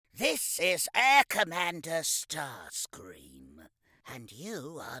This is Air Commander Starscream, and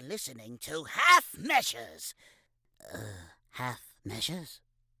you are listening to Half Measures. Half Measures?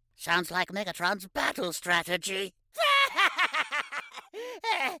 Sounds like Megatron's battle strategy.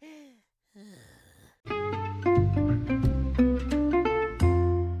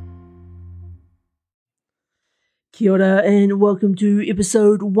 Kia ora and welcome to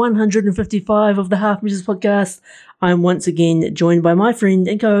episode 155 of the Half Measures podcast. I'm once again joined by my friend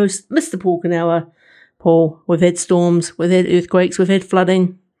and co-host, Mr. Paul Kanawa. Paul, we've had storms, we've had earthquakes, we've had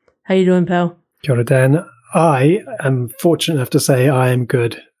flooding. How you doing, pal? Kia ora, Dan. I am fortunate enough to say I am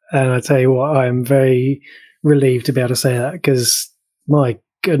good. And I tell you what, I am very relieved to be able to say that because, my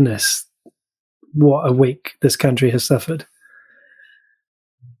goodness, what a week this country has suffered.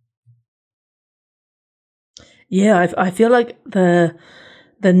 Yeah, I feel like the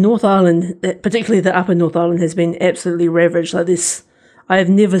North Island, particularly the upper North Island, has been absolutely ravaged like this. I have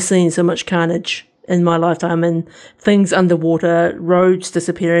never seen so much carnage in my lifetime, and things underwater, roads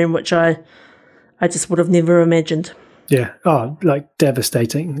disappearing, which I just would have never imagined. Yeah, like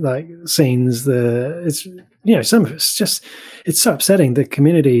devastating, like scenes. Some of it's just, it's so upsetting. The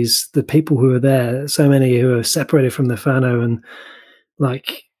communities, the people who are there, so many who are separated from the whānau, and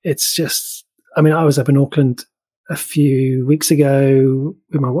like it's just. I mean, I was up in Auckland a few weeks ago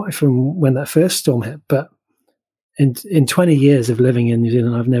with my wife and when that first storm hit, but in 20 years of living in New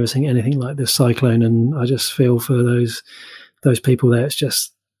Zealand, I've never seen anything like this cyclone, and I just feel for those people there. It's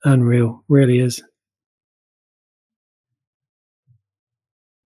just unreal, really is.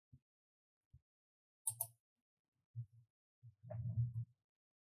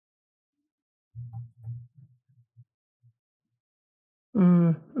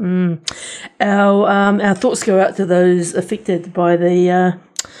 Our thoughts go out to those affected by the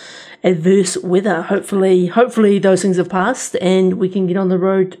adverse weather. Hopefully those things have passed and we can get on the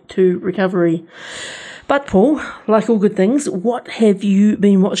road to recovery. But Paul, like all good things, what have you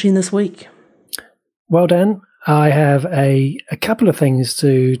been watching this week? Well, Dan, I have a couple of things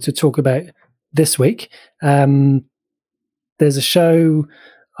to talk about this week. There's a show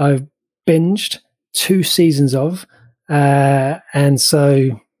I've binged 2 seasons of, and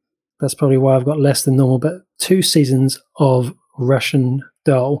so that's probably why I've got less than normal, but 2 seasons of Russian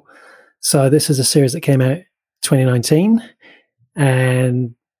Doll. So this is a series that came out 2019,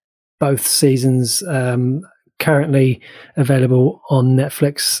 and both seasons currently available on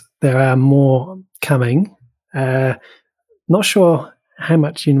Netflix. There are more coming. Not sure how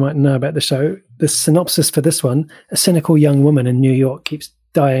much you might know about the show. The synopsis for this one: a cynical young woman in New York keeps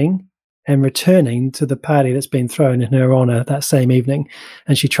dying and returning to the party that's been thrown in her honor that same evening,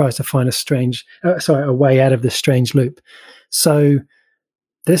 and she tries to find a way out of this strange loop. So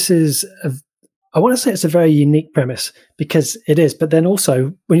this is I want to say it's a very unique premise because it is, but then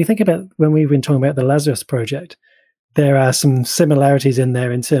also when you think about when we've been talking about the Lazarus Project, there are some similarities in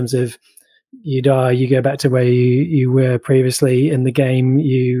there in terms of you die, you go back to where you were previously in the game,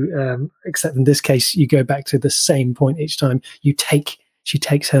 except in this case, you go back to the same point each time. She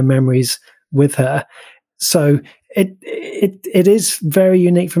takes her memories with her. So it is very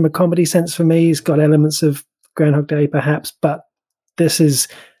unique from a comedy sense for me. It's got elements of Groundhog Day perhaps, but this is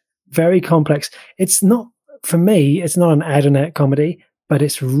very complex. It's not, for me, it's not an out-and-out comedy, but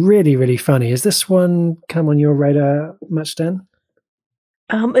it's really, really funny. Has this one come on your radar much, Dan?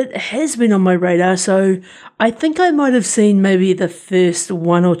 It has been on my radar, so I think I might have seen maybe the first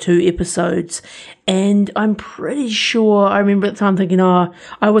 1 or 2 episodes, and I'm pretty sure I remember at the time thinking, I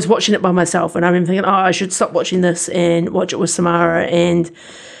was watching it by myself, and I remember thinking, I should stop watching this and watch it with Samara, and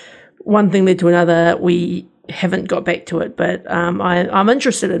one thing led to another. We haven't got back to it, but I'm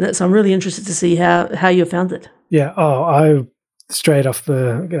interested in it, so I'm really interested to see how you found it. Yeah, I straight off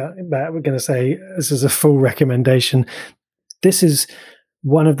the bat, we're going to say this is a full recommendation. This is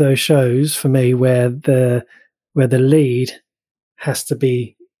one of those shows for me where the lead has to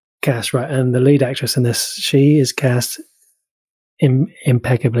be cast right, and the lead actress in this, she is cast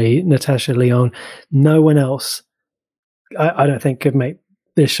impeccably. Natasha Lyonne. No one else, I don't think, could make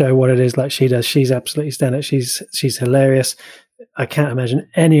this show what it is like she does. She's absolutely standout. She's hilarious. I can't imagine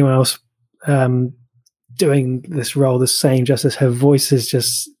anyone else doing this role the same justice. Her voice is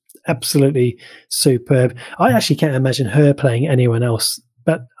just absolutely superb. I actually can't imagine her playing anyone else,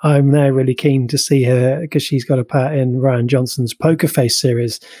 but I'm now really keen to see her because she's got a part in Rian Johnson's Poker Face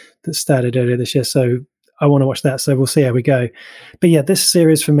series that started earlier this year. So I want to watch that. So we'll see how we go. But yeah, this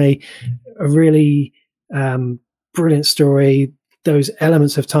series for me, a really brilliant story. Those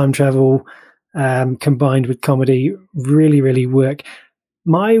elements of time travel combined with comedy really, really work.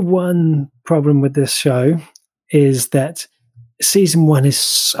 My one problem with this show is that season 1 is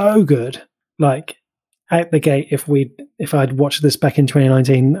so good. Like, out the gate, if I'd watched this back in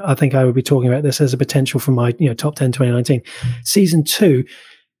 2019, I think I would be talking about this as a potential for my top 10 2019. Season 2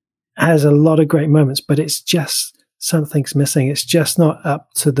 has a lot of great moments, but it's just something's missing. It's just not up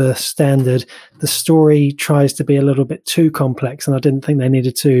to the standard. The story tries to be a little bit too complex, and I didn't think they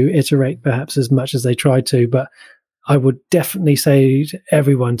needed to iterate perhaps as much as they tried to. But I would definitely say to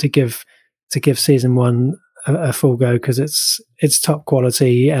everyone to give season 1 a full go, because it's top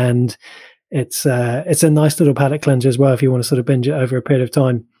quality, and it's a nice little palate cleanser as well if you want to sort of binge it over a period of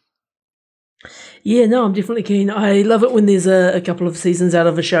time. Yeah, no, I'm definitely keen. I love it when there's a couple of seasons out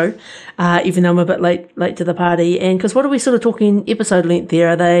of a show, even though I'm a bit late to the party. And because what are we sort of talking episode length there?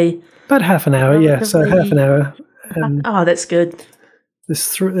 Are they about half an hour? Yeah, so half an hour. Oh, that's good. We've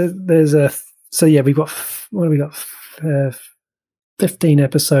got 15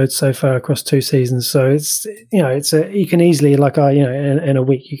 episodes so far across 2 seasons. So it's you can easily in a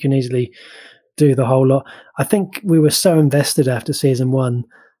week you can easily do the whole lot. I think we were so invested after season 1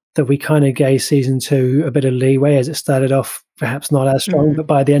 that we kind of gave season 2 a bit of leeway, as it started off perhaps not as strong, but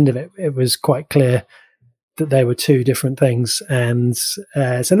by the end of it, it was quite clear that they were 2 different things, and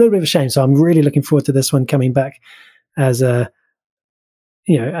it's a little bit of a shame. So I'm really looking forward to this one coming back as a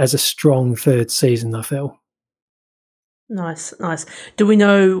strong 3rd season, I feel. Nice. Do we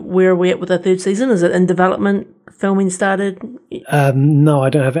know where are we at with the 3rd season? Is it in development? Filming started? No, I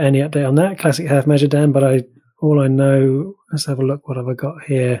don't have any update on that. Classic Half Measure, Dan, but all I know, let's have a look. What have I got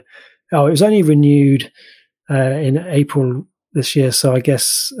here? Oh, it was only renewed in April this year. So I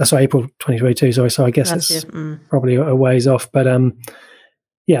guess, April 2022. Sorry. So I guess it's probably a ways off. But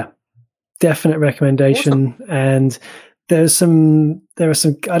yeah, definite recommendation. Awesome. And there are some.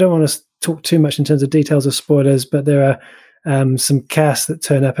 I don't want to talk too much in terms of details of spoilers, but there are some casts that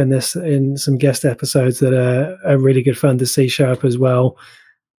turn up in some guest episodes that are really good fun to see show up as well.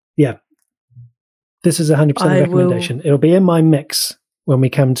 Yeah. This is 100% recommendation. It'll be in my mix when we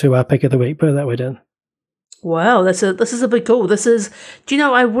come to our pick of the week. Put it that way, Dan. Wow, this is a bit cool.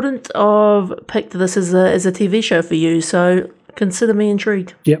 I wouldn't have picked this as a TV show for you, so consider me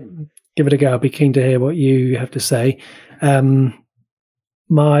intrigued. Yep, give it a go. I'll be keen to hear what you have to say. The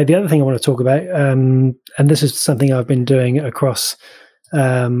other thing I want to talk about, and this is something I've been doing across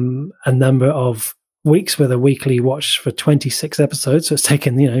a number of weeks with a weekly watch for 26 episodes, so it's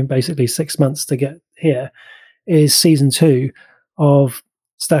taken basically 6 months to get here, is season 2 of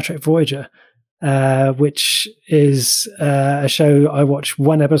Star Trek Voyager, which is a show I watch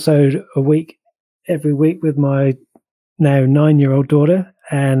 1 episode a week every week with my now 9-year-old daughter,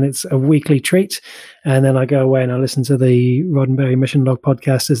 and it's a weekly treat. And then I go away and I listen to the Roddenberry Mission Log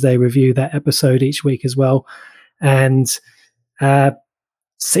podcast as they review that episode each week as well. And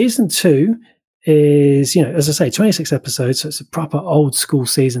season 2 is, as I say, 26 episodes, so it's a proper old school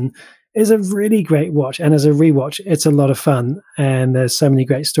season. It's a really great watch, and as a rewatch, it's a lot of fun, and there's so many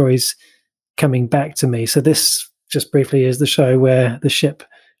great stories coming back to me. So this, just briefly, is the show where the ship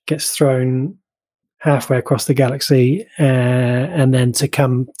gets thrown halfway across the galaxy, and then to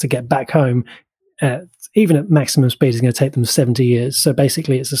get back home, even at maximum speed, is going to take them 70 years. So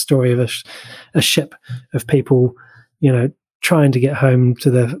basically, it's a story of a ship of people, trying to get home to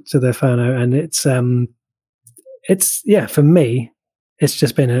their whānau, and it's for me, it's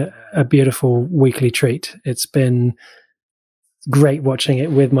just been a beautiful weekly treat. It's been great watching it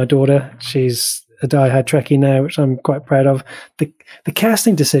with my daughter. She's a diehard Trekkie now, which I'm quite proud of. The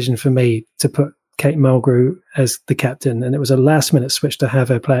casting decision for me to put Kate Mulgrew as the captain, and it was a last minute switch to have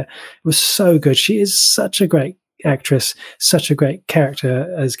her play it, was so good. She is such a great actress, such a great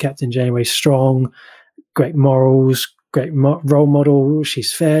character as Captain Janeway. Strong, great morals, great role model.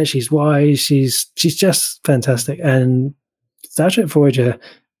 She's fair, she's wise, she's just fantastic. And Star Trek Voyager,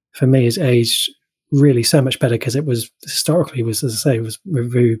 for me, has aged really so much better, because it was historically, as I say, was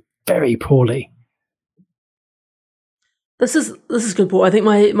reviewed very poorly. This is good, Paul. I think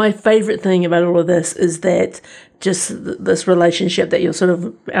my favourite thing about all of this is that just this relationship that you're sort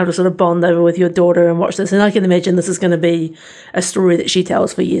of able to sort of bond over with your daughter and watch this. And I can imagine this is going to be a story that she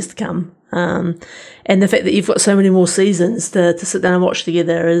tells for years to come. And the fact that you've got so many more seasons to sit down and watch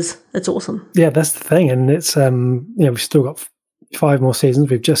together it's awesome. Yeah, that's the thing. And it's, we've still got 5 more seasons.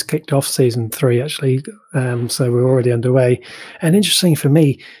 We've just kicked off season 3, actually. So we're already underway. And interesting for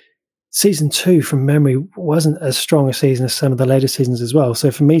me, season 2, from memory, wasn't as strong a season as some of the later seasons as well. So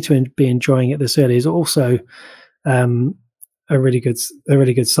for me to be enjoying it this early is also a really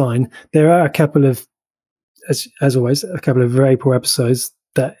good sign. There are a couple of, as always, a couple of very poor episodes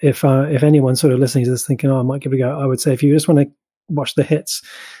that if anyone's sort of listening to this thinking, I might give it a go, I would say if you just want to watch the hits,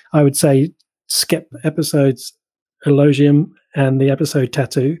 I would say skip episodes Elogium and the episode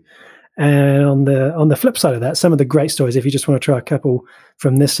Tattoo. And on the flip side of that, some of the great stories, if you just want to try a couple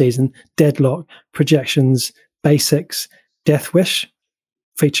from this season: Deadlock, Projections, Basics, Death Wish,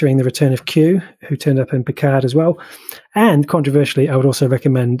 featuring the return of Q, who turned up in Picard as well. And controversially, I would also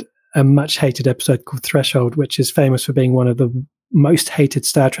recommend a much hated episode called Threshold, which is famous for being one of the most hated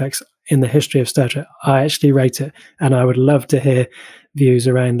Star Treks in the history of Star Trek. I actually rate it, and I would love to hear views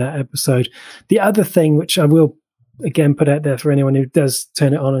around that episode. The other thing, which I will again put out there for anyone who does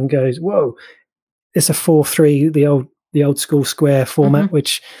turn it on and goes, whoa, it's a 4:3, the old school square format,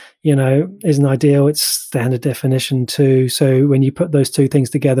 which, you know, isn't ideal. It's standard definition too. So when you put those two things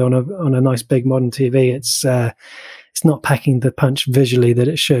together on a nice big modern TV, it's not packing the punch visually that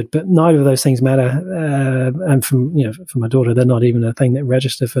it should. But neither of those things matter. And from my daughter, they're not even a thing that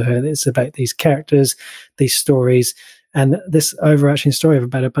register for her. It's about these characters, these stories, and this overarching story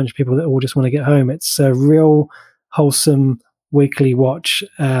about a bunch of people that all just want to get home. It's a real wholesome weekly watch,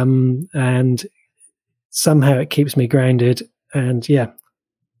 and somehow it keeps me grounded. And yeah,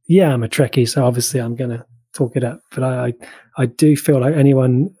 I'm a Trekkie, so obviously I'm going to talk it up. But I do feel like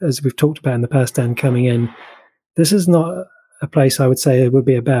anyone, as we've talked about in the past, Dan, coming in, this is not a place I would say it would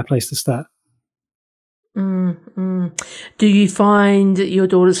be a bad place to start. Do you find your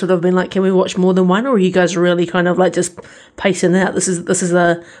daughter's sort of been like, can we watch more than one, or are you guys really kind of like just pacing out? This is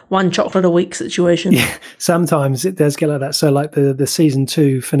a one chocolate a week situation. Yeah, sometimes it does get like that. So like the season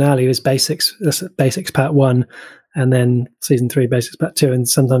 2 finale is Basics. That's Basics Part 1, and then season 3 Basics Part 2. And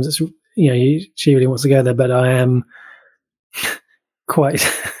sometimes it's she really wants to go there, but I am quite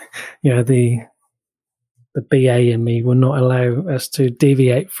the BA in me will not allow us to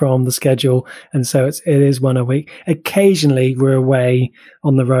deviate from the schedule. And so it is one a week. Occasionally we're away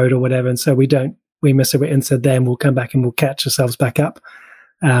on the road or whatever. And so we miss a bit. And so then we'll come back and we'll catch ourselves back up.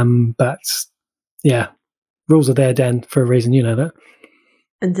 But yeah, rules are there, Dan, for a reason. You know that.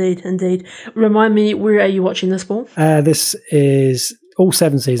 Indeed. Remind me, where are you watching this for? This is all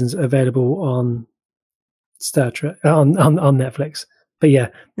 7 seasons available on Star Trek, on Netflix. But yeah,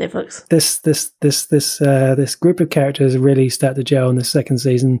 Netflix. This group of characters really start to gel in the second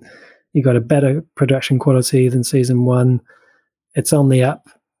season. You got a better production quality than season 1. It's on the up.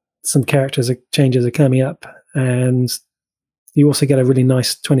 Some changes are coming up, and you also get a really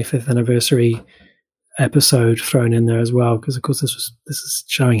nice 25th anniversary episode thrown in there as well. Because of course this is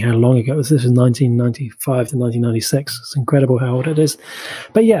showing how long ago it was. This is 1995 to 1996. It's incredible how old it is.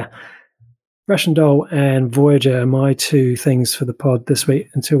 But yeah. Russian Doll and Voyager are my 2 things for the pod this week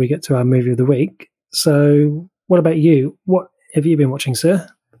until we get to our movie of the week. So what about you? What have you been watching, sir?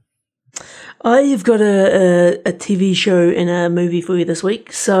 I've got a TV show and a movie for you this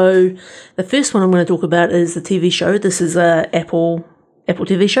week. So the first one I'm going to talk about is the TV show. This is a Apple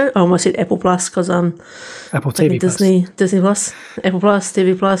TV show. I almost said Apple Plus because Apple TV Disney Plus, Apple Plus,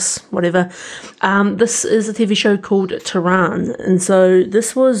 TV Plus, whatever. This is a TV show called Tehran, and so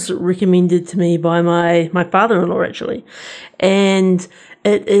this was recommended to me by my father-in-law actually, and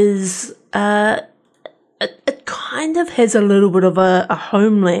it is it kind of has a little bit of a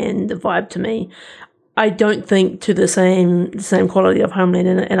Homeland vibe to me. I don't think to the same quality of Homeland,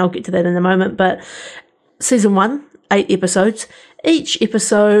 and I'll get to that in a moment. But season 1, 8 episodes. Each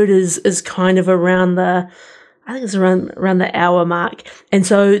episode is kind of around the hour mark. And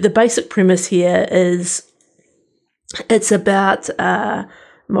so the basic premise here is it's about a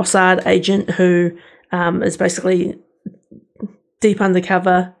Mossad agent who is basically deep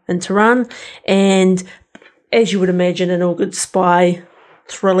undercover in Tehran. And as you would imagine in all good spy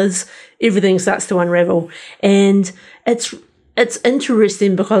thrillers, everything starts to unravel. And it's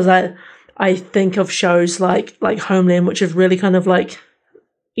interesting because I think of shows like Homeland, which have really kind of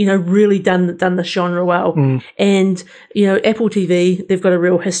really done the genre well. And, Apple TV, they've got a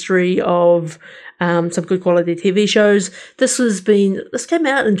real history of some good quality TV shows. This came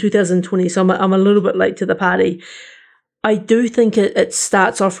out in 2020, so I'm a little bit late to the party. I do think it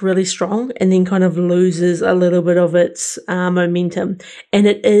starts off really strong and then kind of loses a little bit of its momentum. And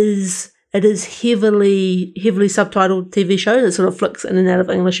it is heavily subtitled TV show that sort of flicks in and out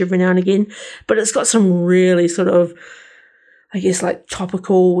of English every now and again, but it's got some really sort of, I guess, like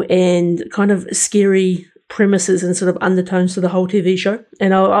topical and kind of scary premises and sort of undertones to the whole TV show.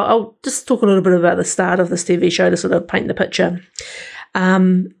 And I'll just talk a little bit about the start of this TV show to sort of paint the picture.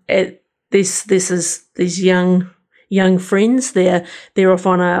 This is these young friends. They're off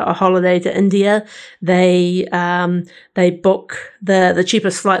on a holiday to India. They book the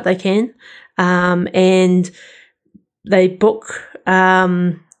cheapest flight they can, and they book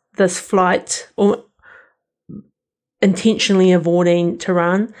this flight intentionally avoiding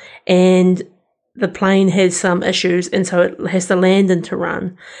Tehran, and the plane has some issues, and so it has to land in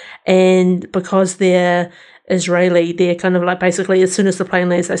Tehran. And because they're Israeli, they're kind of like basically as soon as the plane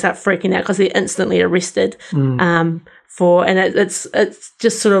lands, they start freaking out because they're instantly arrested. And it's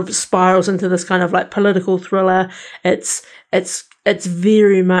just sort of spirals into this kind of like political thriller. It's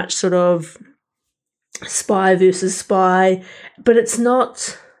very much sort of spy versus spy, but it's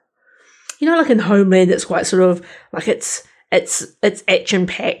not, like in Homeland, it's quite sort of like it's action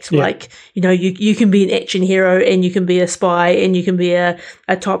packed. Yeah. Like, you can be an action hero and you can be a spy and you can be a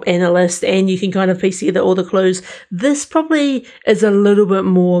top analyst and you can kind of piece together all the clues. This probably is a little bit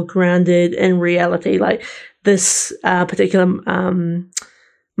more grounded in reality. Like this particular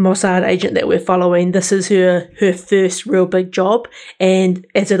Mossad agent that we're following, this is her first real big job, and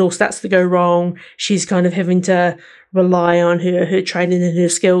as it all starts to go wrong, she's kind of having to rely on her training and her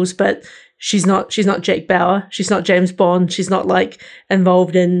skills, but she's not Jack Bauer, she's not James Bond, she's not like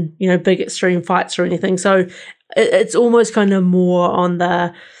involved in big extreme fights or anything. So it's almost kind of more on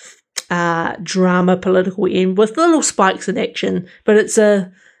the drama political end with little spikes in action, but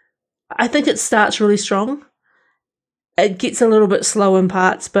I think it starts really strong. It gets a little bit slow in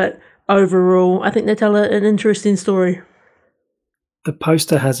parts, but overall, I think they tell an interesting story. The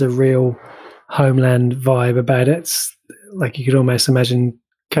poster has a real Homeland vibe about it. It's like you could almost imagine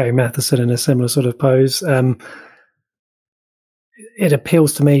Carrie Mathison in a similar sort of pose. It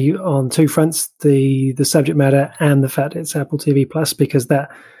appeals to me on two fronts: the subject matter and the fact it's Apple TV Plus, because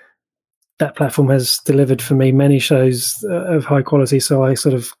that platform has delivered for me many shows of high quality. So I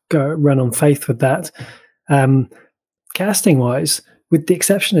sort of run on faith with that. Casting wise, with the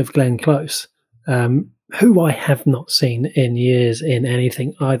exception of Glenn Close, who I have not seen in years in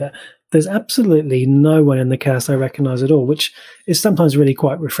anything either, there's absolutely no one in the cast I recognise at all, which is sometimes really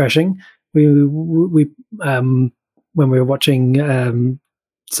quite refreshing. We when we were watching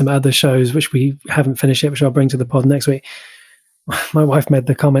some other shows which we haven't finished yet, which I'll bring to the pod next week, my wife made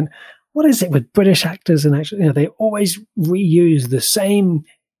the comment, "What is it with British actors and actually, they always reuse the same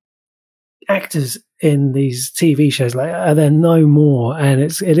actors in these TV shows? Like, are there no more?" And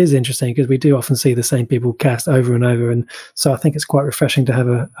it is interesting because we do often see the same people cast over and over, and so I think it's quite refreshing to have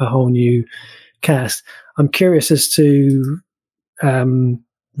a whole new cast. I'm curious as to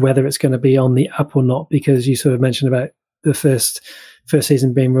whether it's going to be on the up or not, because you sort of mentioned about the first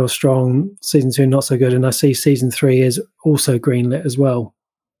season being real strong, season 2 not so good, and I see season 3 is also greenlit as well.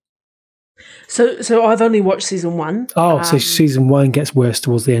 So I've only watched season 1. Oh, so season 1 gets worse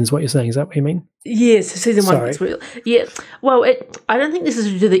towards the end, is what you're saying? Is that what you mean? Yes, season 1 gets worse. Yeah. Well, I don't think this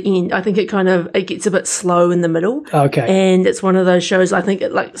is to the end. I think it gets a bit slow in the middle. Okay. And it's one of those shows, I think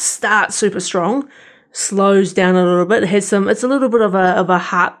it like starts super strong, slows down a little bit. It's a little bit of a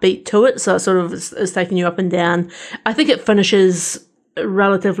heartbeat to it, so it sort of is taking you up and down. I think it finishes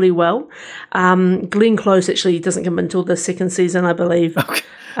relatively well. Glenn Close actually doesn't come until the second season, I believe. Okay.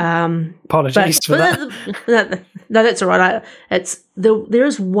 Apologies for that. No, that's all right. There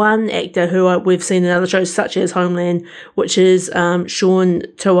is one actor who we've seen in other shows, such as Homeland, which is Sean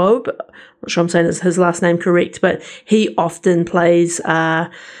Toob. I'm not sure I'm saying his last name correct, but he often plays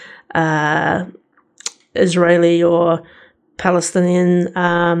Israeli or Palestinian,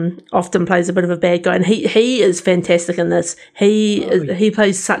 often plays a bit of a bad guy, and he is fantastic in this. He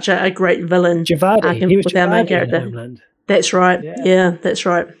plays such a great villain. Javadi, with our main character. Homeland. That's right. Yeah, that's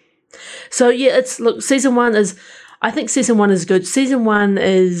right. So yeah, season 1 is, I think season 1 is good. Season 1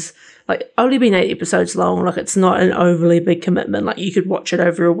 is like only been 8 episodes long. Like it's not an overly big commitment. Like you could watch it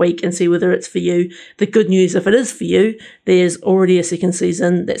over a week and see whether it's for you. The good news, if it is for you, there's already a second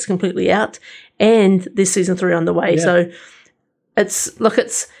season that's completely out, and there's season 3 on the way. Yeah. So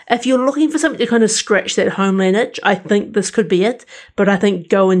it's if you're looking for something to kind of scratch that Homeland itch, I think this could be it. But I think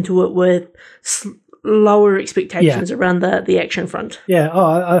go into it with lower expectations around the action front. Yeah,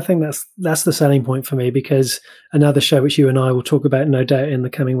 I think that's the selling point for me, because another show which you and I will talk about no doubt in the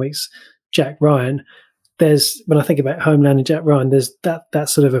coming weeks, Jack Ryan. When I think about Homeland and Jack Ryan, there's that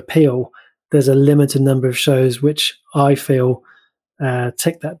sort of appeal. There's a limited number of shows which I feel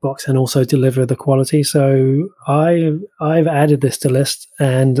tick that box and also deliver the quality. So I've added this to list,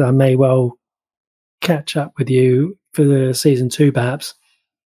 and I may well catch up with you for the season 2 perhaps.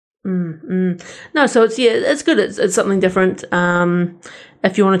 No, so it's good. It's something different.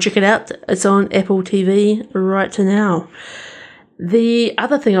 If you want to check it out, it's on Apple TV right now. The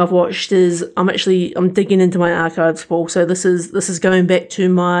other thing I've watched is I'm digging into my archives, Paul. So this is going back to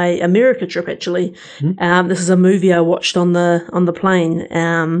my America trip actually. Mm-hmm. This is a movie I watched on the plane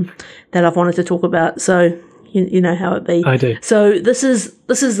that I've wanted to talk about. So you know how it be. I do. So this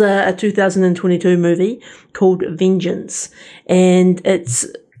is a 2022 movie called Vengeance, and it's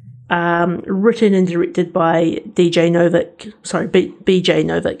written and directed by BJ Novak,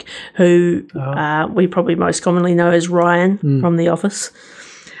 who we probably most commonly know as Ryan from The Office.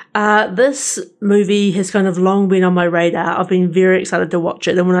 This movie has kind of long been on my radar. I've been very excited to watch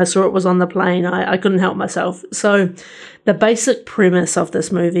it, and when I saw it was on the plane, I couldn't help myself. So the basic premise of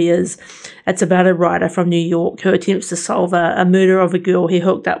this movie is it's about a writer from New York who attempts to solve a murder of a girl he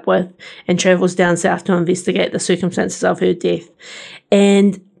hooked up with and travels down south to investigate the circumstances of her death.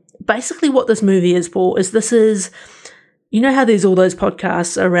 And basically what this movie is for is you know how there's all those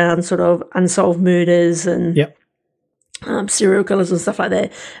podcasts around sort of unsolved murders and serial killers and stuff like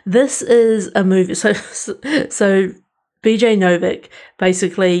that. This is a movie. So BJ Novak,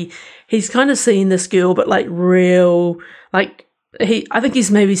 basically, he's kind of seen this girl, but like real, like I think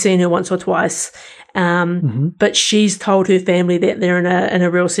he's maybe seen her once or twice. But she's told her family that they're in a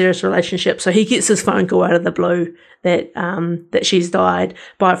real serious relationship. So he gets this phone call out of the blue that she's died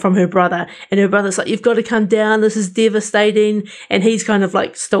from her brother, and her brother's like, "You've got to come down. This is devastating." And he's kind of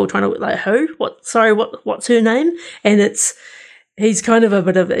like still trying to like, who? What's her name? And he's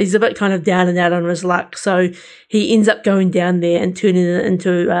a bit kind of down and out on his luck. So he ends up going down there and turning it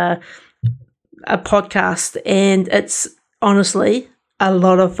into a podcast, and it's honestly a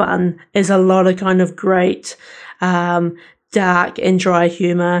lot of fun. There's a lot of kind of great dark and dry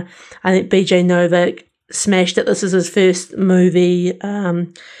humour. I think BJ Novak smashed it. This is his first movie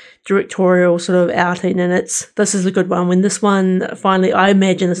directorial sort of outing, and this is a good one. When this one finally, I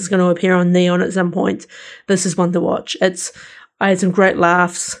imagine this is going to appear on Neon at some point, this is one to watch. I had some great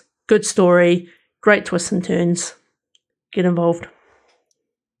laughs, good story, great twists and turns. Get involved.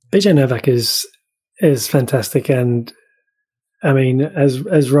 BJ Novak is fantastic, and I mean,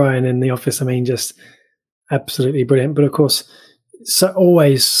 as Ryan in The Office, I mean, just absolutely brilliant. But of course,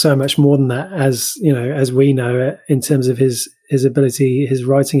 always so much more than that, as you know, as we know, in terms of his ability, his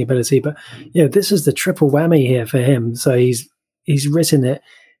writing ability. But this is the triple whammy here for him. So he's written it,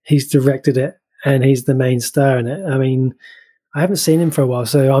 he's directed it, and he's the main star in it. I mean, I haven't seen him for a while,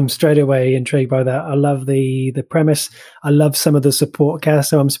 so I'm straight away intrigued by that. I love the premise. I love some of the support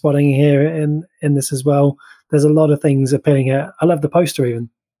cast, so I'm spotting here in this as well. There's a lot of things appealing here. I love the poster even.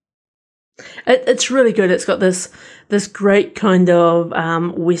 It's really good. It's got this great kind of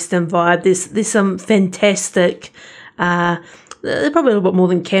Western vibe. There's some fantastic, there's probably a little bit more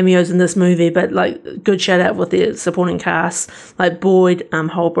than cameos in this movie, but like good shout out with the supporting cast, like Boyd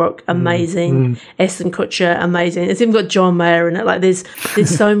Holbrook, amazing, Ashton Kutcher, amazing. It's even got John Mayer in it. Like there's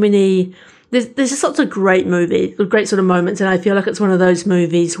so many. There's just lots of great great sort of moments, and I feel like it's one of those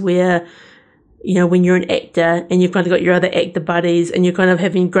movies where, when you're an actor and you've kind of got your other actor buddies and you're kind of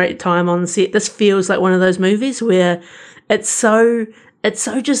having great time on set, this feels like one of those movies where it's so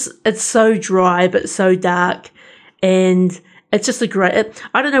dry but so dark, and it's just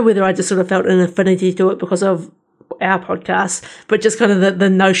I don't know whether I just sort of felt an affinity to it because of our podcast, but just kind of the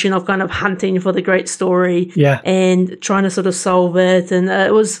notion of kind of hunting for the great story and trying to sort of solve it, and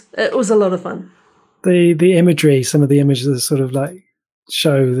it was a lot of fun. The imagery, some of the images that sort of like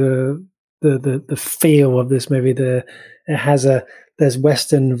show the feel of this movie. There's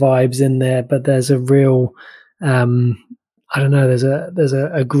Western vibes in there, but there's a real I don't know, there's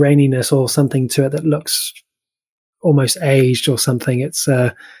a graininess or something to it that looks almost aged or something. It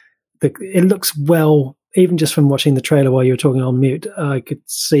looks well, even just from watching the trailer while you were talking on mute, I could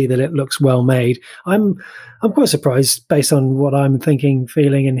see that it looks well made. I'm quite surprised, based on what I'm thinking,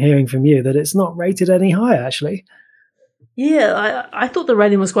 feeling, and hearing from you, that it's not rated any higher, actually. Yeah, I thought the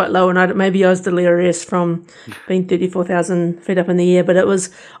rating was quite low, and maybe I was delirious from being 34,000 feet up in the air. But I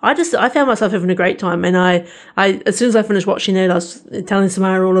found myself having a great time, and I as soon as I finished watching it, I was telling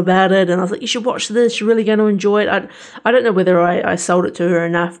Samara all about it, and I was like, "You should watch this. You're really going to enjoy it." I don't know whether I sold it to her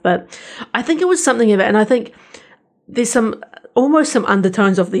enough, but I think it was something of it, and I think there's almost some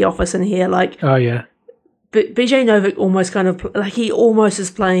undertones of The Office in here, like But BJ Novak almost kind of he almost is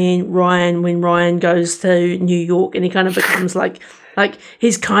playing Ryan when Ryan goes to New York, and he kind of becomes like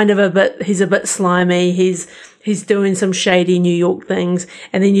he's a bit slimy. He's doing some shady New York things,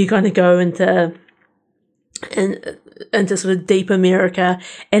 and then you kind of go into sort of deep America,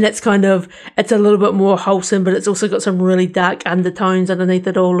 and it's a little bit more wholesome, but it's also got some really dark undertones underneath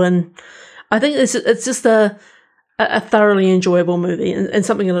it all. And I think it's just a thoroughly enjoyable movie and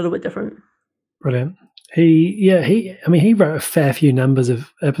something a little bit different. Brilliant. He wrote a fair few numbers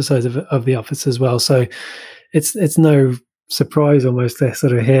of episodes of The Office as well, so it's no surprise almost to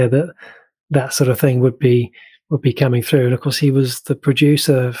sort of hear that sort of thing would be coming through. And of course, he was the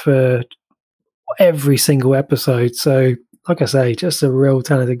producer for every single episode. So, like I say, just a real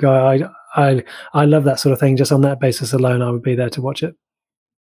talented guy. I love that sort of thing. Just on that basis alone, I would be there to watch it.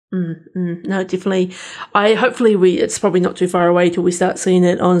 No, definitely. Hopefully it's probably not too far away till we start seeing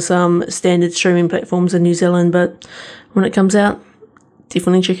it on some standard streaming platforms in New Zealand, but when it comes out,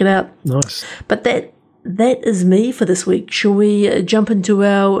 definitely check it out. Nice. But that is me for this week. Shall we jump into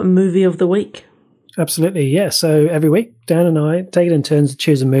our movie of the week? Absolutely, yeah. So every week, Dan and I take it in turns to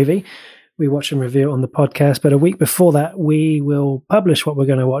choose a movie. We watch and review it on the podcast, but a week before that, we will publish what we're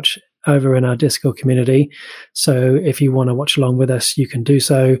going to watch over in our Discord community. So if you want to watch along with us, you can do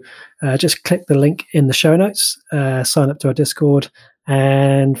so. Just click the link in the show notes, sign up to our Discord,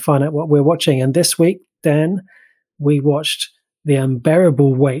 and find out what we're watching. And this week, Dan, we watched The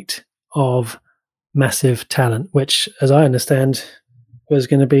Unbearable Weight of Massive Talent, which, as I understand, was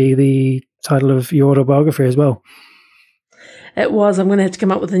going to be the title of your autobiography as well. It was. I'm going to have to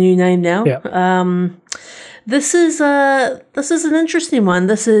come up with a new name now. Yeah. This is an interesting one.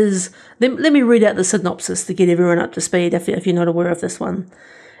 This is let me read out the synopsis to get everyone up to speed if you're not aware of this one.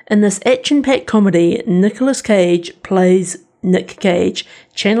 In this action-packed comedy, Nicolas Cage plays Nick Cage,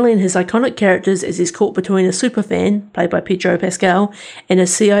 channeling his iconic characters as he's caught between a superfan, played by Pedro Pascal, and a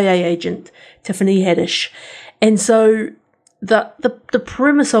CIA agent, Tiffany Haddish. And so the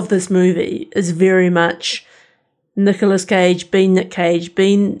premise of this movie is very much Nicolas Cage being Nick Cage,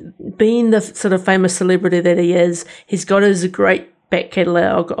 being the sort of famous celebrity that he is. He's got his great back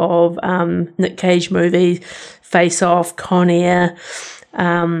catalogue of Nick Cage movies, Face Off, Con Air,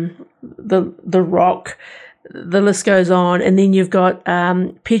 The Rock. The list goes on, and then you've got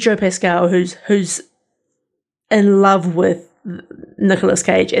Pedro Pascal, who's in love with Nicolas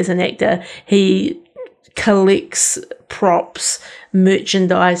Cage as an actor. He collects props,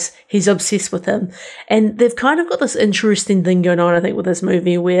 merchandise. He's obsessed with him, and they've kind of got this interesting thing going on, I think, with this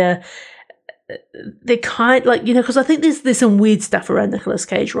movie where they're kind like, because I think there's some weird stuff around Nicolas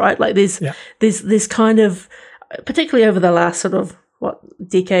Cage, right? Like there's kind of, particularly over the last sort of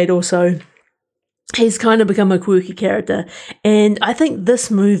decade or so, he's kind of become a quirky character, and I think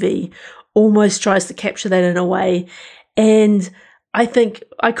this movie almost tries to capture that in a way. And I think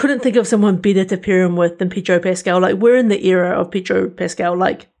I couldn't think of someone better to pair him with than Pedro Pascal. Like, we're in the era of Pedro Pascal.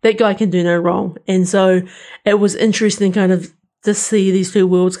 Like, that guy can do no wrong. And so it was interesting kind of to see these two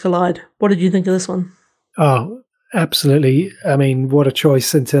worlds collide. What did you think of this one? Oh, absolutely. I mean, what a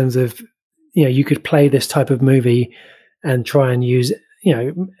choice in terms of, you could play this type of movie and try and use,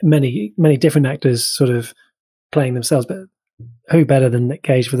 many, many different actors sort of playing themselves. But who better than Nick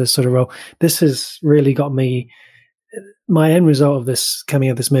Cage for this sort of role? This has really got me. My end result of this coming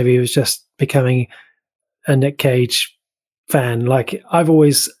of this movie was just becoming a Nick Cage fan. Like, I've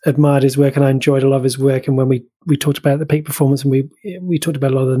always admired his work and I enjoyed a lot of his work. And when we talked about the peak performance and we talked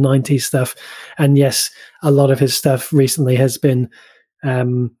about a lot of the 90s stuff, and yes, a lot of his stuff recently has been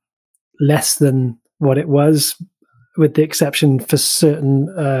less than what it was, with the exception for certain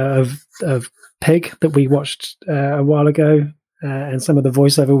of Pig that we watched a while ago, and some of the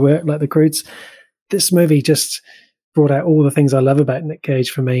voiceover work like The Croods. This movie just brought out all the things I love about Nick Cage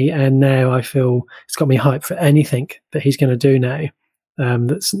for me, and now I feel it's got me hyped for anything that he's going to do now.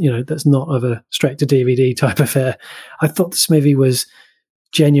 That's not of a straight to DVD type affair. I thought this movie was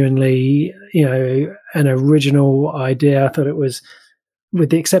genuinely, an original idea. I thought it was, with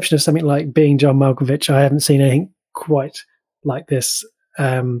the exception of something like Being John Malkovich, I haven't seen anything quite like this.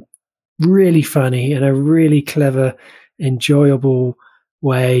 Really funny in a really clever, enjoyable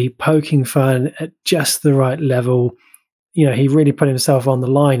way, poking fun at just the right level. He really put himself on the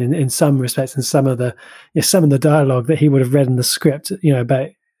line in some respects, and some of the dialogue that he would have read in the script, about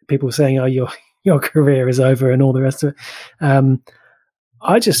people saying, "Oh, your career is over," and all the rest of it.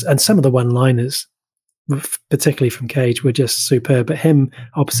 And some of the one-liners, particularly from Cage, were just superb. But him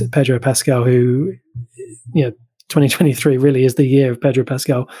opposite Pedro Pascal, who, 2023 really is the year of Pedro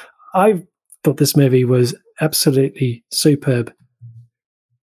Pascal. I thought this movie was absolutely superb.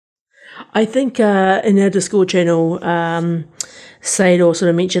 I think in our Discord channel, Sador sort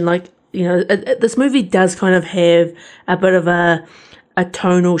of mentioned, this movie does kind of have a bit of a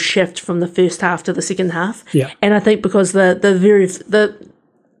tonal shift from the first half to the second half. Yeah. And I think because the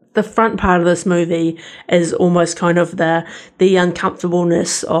front part of this movie is almost kind of the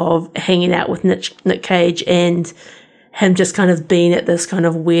uncomfortableness of hanging out with Nick Cage and him just kind of being at this kind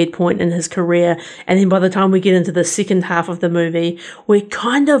of weird point in his career. And then by the time we get into the second half of the movie, we're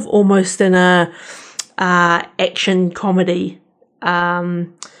kind of almost in a action comedy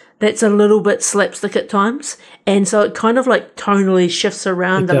that's a little bit slapstick at times. And so it kind of like tonally shifts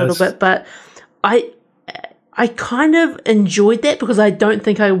around a little bit. But I kind of enjoyed that, because I don't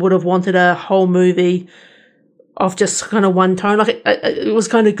think I would have wanted a whole movie of just kind of one tone. Like, it was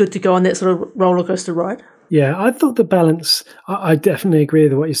kind of good to go on that sort of roller coaster ride. Yeah, I thought the balance, I definitely agree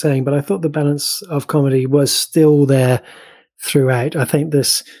with what you're saying, but I thought the balance of comedy was still there throughout. I think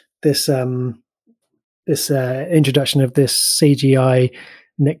this introduction of this CGI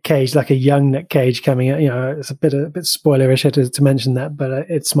Nick Cage, like a young Nick Cage coming out, it's a bit spoilerish to mention that, but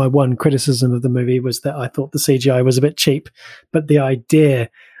it's my one criticism of the movie was that I thought the CGI was a bit cheap, but the idea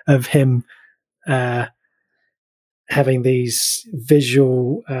of him having these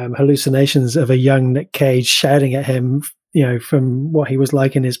visual hallucinations of a young Nick Cage shouting at him, from what he was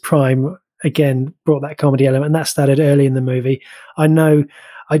like in his prime, again, brought that comedy element, and that started early in the movie. I know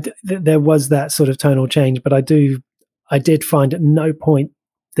there was that sort of tonal change, but I did find at no point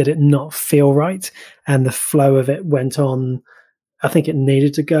did it not feel right, and the flow of it went on. I think it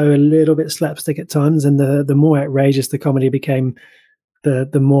needed to go a little bit slapstick at times, and the more outrageous the comedy became,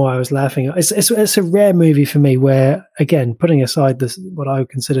 the more I was laughing. It's a rare movie for me where, again, putting aside this what I would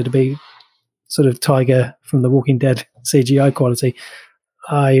consider to be sort of Tiger from The Walking Dead CGI quality,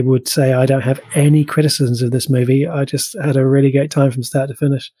 I would say I don't have any criticisms of this movie. I just had a really great time from start to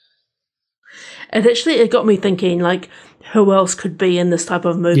finish. And actually, it got me thinking, like, who else could be in this type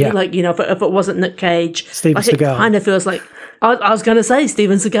of movie? Yeah. Like, if it wasn't Nick Cage, Steven Seagal. It kind of feels like, I was going to say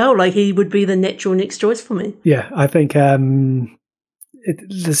Steven Seagal, like, he would be the natural next choice for me. Yeah, I think, how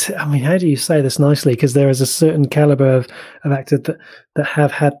do you say this nicely? Because there is a certain caliber of actor that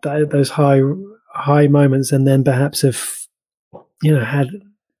have had those high moments, and then perhaps have, had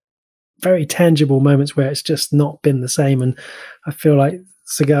very tangible moments where it's just not been the same. And I feel like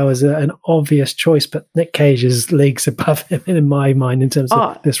Seagal is an obvious choice, but Nick Cage is leagues above him in my mind in terms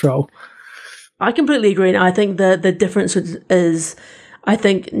of this role. I completely agree. And I think the difference is I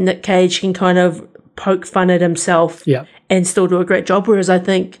think Nick Cage can kind of poke fun at himself and still do a great job, whereas I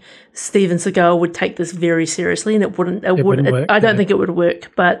think Steven Seagal would take this very seriously, and it wouldn't work. I don't think it would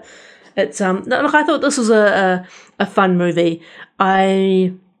work, but it's look, I thought this was a fun movie.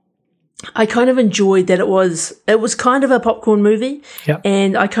 I kind of enjoyed that it was kind of a popcorn movie,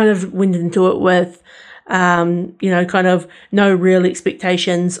 and I kind of went into it with kind of no real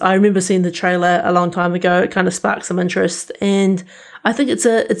expectations. I remember seeing the trailer a long time ago. It kind of sparked some interest, and I think it's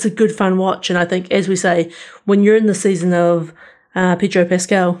a good fun watch. And I think, as we say, when you're in the season of Pedro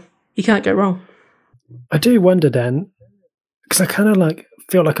Pascal, you can't go wrong. I do wonder, Dan, because I kind of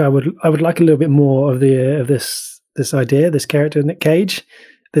feel like I would like a little bit more of this idea, this character Nick Cage,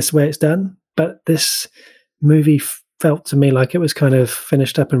 this way it's done. But this movie felt to me like it was kind of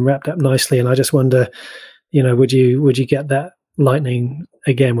finished up and wrapped up nicely, and I just wonder, would you get that lightning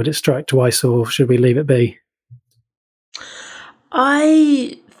again? Would it strike twice, or should we leave it be?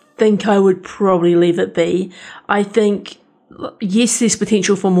 I think I would probably leave it be. I think, yes, there's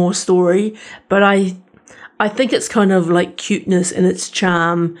potential for more story, but I think it's kind of like cuteness and its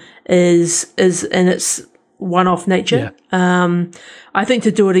charm is in its one-off nature. Yeah. I think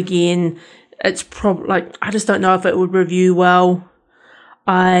to do it again, it's probably I just don't know if it would review well.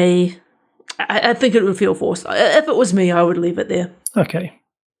 I think it would feel forced. If it was me, I would leave it there. Okay,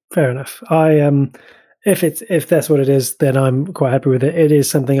 fair enough. If that's what it is, then I'm quite happy with it. It is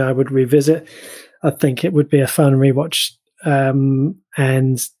something I would revisit. I think it would be a fun rewatch,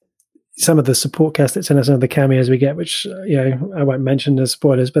 and some of the support cast that's in it, some of the cameos we get, which I won't mention as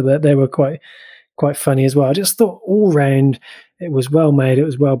spoilers, but they were quite funny as well. I just thought all round it was well made, it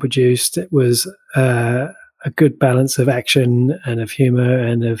was well produced, it was a good balance of action and of humor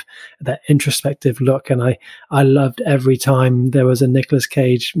and of that introspective look. And I loved every time there was a Nicolas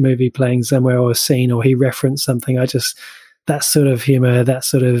Cage movie playing somewhere or a scene or he referenced something. That sort of humor, that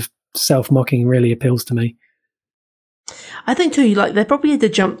sort of self-mocking really appeals to me. I think too, they probably had to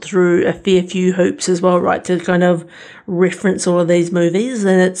jump through a fair few hoops as well, right, to kind of reference all of these movies,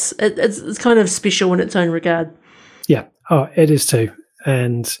 and it's kind of special in its own regard. Yeah, it is too,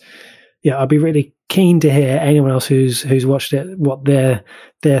 and yeah, I'll be really keen to hear anyone else who's watched it what their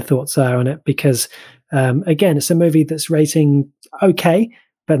thoughts are on it, because again, it's a movie that's rating okay,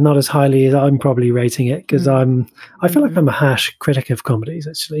 but not as highly as I'm probably rating it, because I feel like I'm a harsh critic of comedies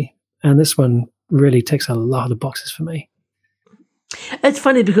actually, and this one really ticks a lot of boxes for me. It's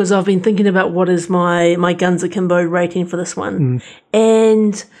funny because I've been thinking about what is my Guns Akimbo rating for this one,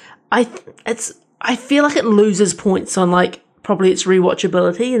 and I feel like it loses points on probably its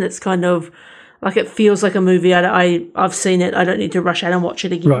rewatchability, and it's kind of it feels like a movie I've seen it. I don't need to rush out and watch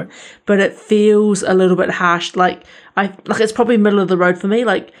it again, right. But it feels a little bit harsh. It's probably middle of the road for me.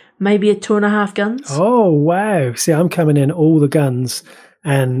 Maybe a 2.5 guns. Oh wow! See, I'm coming in all the guns,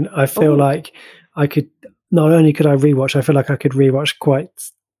 and I feel like I could. Not only could I rewatch, I feel like I could rewatch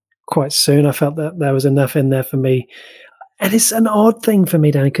quite soon. I felt that there was enough in there for me. And it's an odd thing for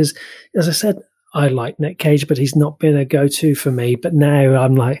me, Dan, because as I said, I like Nick Cage, but he's not been a go-to for me. But now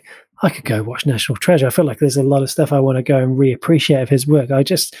I'm like, I could go watch National Treasure. I feel like there's a lot of stuff I want to go and reappreciate of his work. I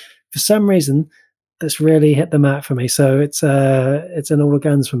just, for some reason, that's really hit the mark for me. So it's an all the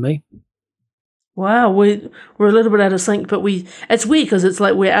guns for me. Wow, we're a little bit out of sync, but it's weird because it's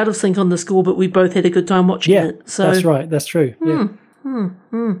like we're out of sync on the score, but we both had a good time watching it. So that's right. That's true. Yeah.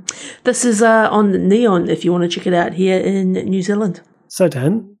 This is on Neon if you want to check it out here in New Zealand. So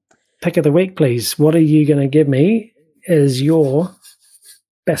Dan, pick of the week, please. What are you going to give me as your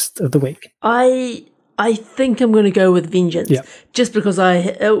best of the week? I think I'm going to go with Vengeance, just because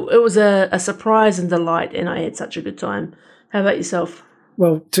it was a surprise and delight, and I had such a good time. How about yourself?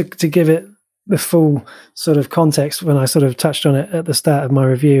 Well, to give it the full sort of context, when I sort of touched on it at the start of my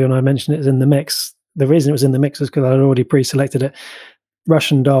review and I mentioned it was in the mix, the reason it was in the mix was because I had already pre-selected it.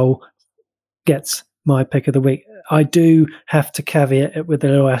 Russian Doll gets my pick of the week. I do have to caveat it with a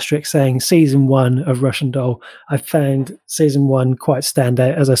little asterisk saying season 1 of Russian Doll. I found season 1 quite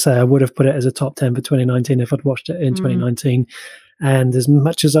standout. As I say, I would have put it as a top 10 for 2019 if I'd watched it in 2019. And as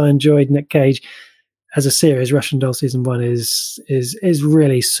much as I enjoyed Nick Cage as a series, Russian Doll season 1 is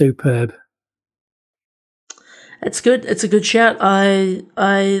really superb. It's good. It's a good shout.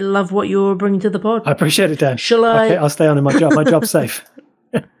 I love what you're bringing to the pod. I appreciate it, Dan. Shall I? Okay, I'll stay on in my job. My job's safe.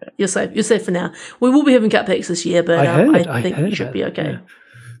 You're safe. You're safe for now. We will be having cut picks this year, but I think we should be okay.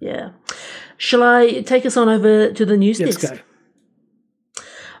 Yeah. Shall I take us on over to the news desk? Let's go.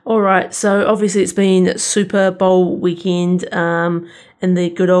 All right. So obviously it's been Super Bowl weekend in the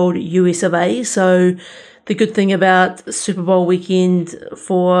good old US of A. So the good thing about Super Bowl weekend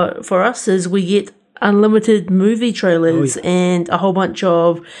for us is we get unlimited movie trailers and a whole bunch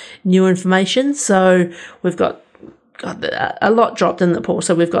of new information. So we've got a lot dropped in the pool.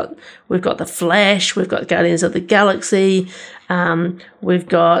 So we've got The Flash, we've got Guardians of the Galaxy, we've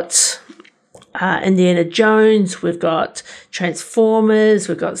got Indiana Jones, we've got Transformers,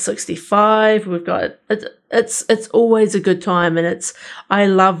 we've got 65, we've got it's always a good time, and I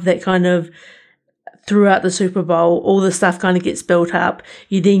love that kind of throughout the Super Bowl, all the stuff kind of gets built up.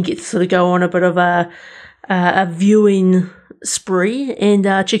 You then get to sort of go on a bit of a viewing spree and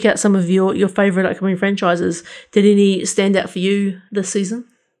check out some of your favourite upcoming franchises. Did any stand out for you this season?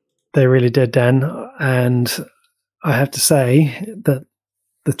 They really did, Dan. And I have to say that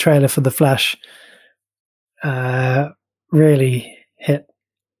the trailer for The Flash really hit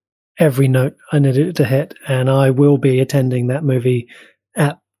every note I needed it to hit, and I will be attending that movie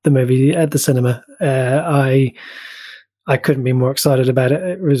at the cinema. I couldn't be more excited about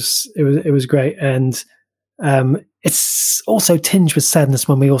it. It was great, and it's also tinged with sadness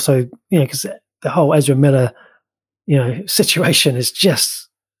when we also, because the whole Ezra Miller, situation is just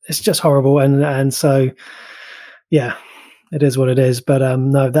horrible, and so yeah, it is what it is. But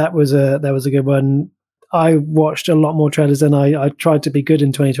no, that was a good one. I watched a lot more trailers than I tried to be good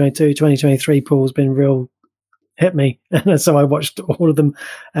in 2022. 2023 pool's been real hit me, and so I watched all of them.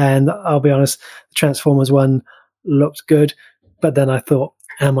 And I'll be honest, the Transformers one looked good, but then I thought,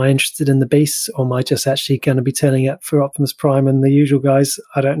 am I interested in the Beasts, or am I just actually going to be turning up for Optimus Prime and the usual guys?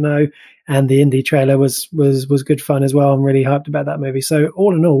 I don't know. And the indie trailer was good fun as well. I'm really hyped about that movie. So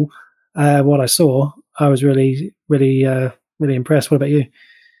all in all, what I saw, I was really impressed. What about you?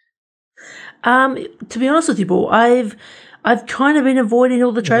 To be honest with you, Paul, I've kind of been avoiding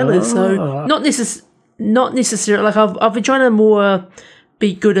all the trailers, so not necessarily. Like I've been trying to more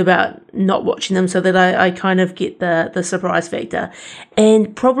be good about not watching them, so that I kind of get the surprise factor.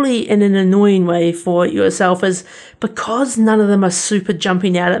 And probably in an annoying way for yourself is because none of them are super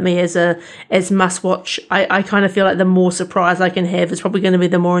jumping out at me as must watch. I kind of feel like the more surprise I can have is probably going to be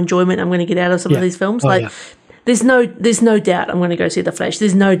the more enjoyment I'm going to get out of some of these films. There's no doubt I'm going to go see The Flash.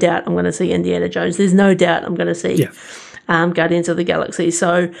 There's no doubt I'm going to see Indiana Jones. There's no doubt I'm going to see Guardians of the Galaxy.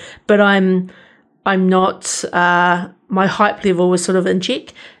 So, but I'm not. My hype level was sort of in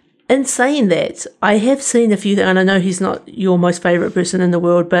check. In saying that, I have seen a few, and I know he's not your most favourite person in the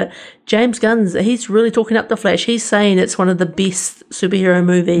world, but James Gunn, he's really talking up The Flash. He's saying it's one of the best superhero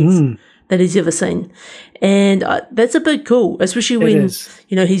movies that he's ever seen, and that's a big call, especially when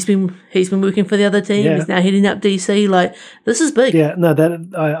he's been working for the other team. He's now heading up DC. Like, this is big. Yeah, no,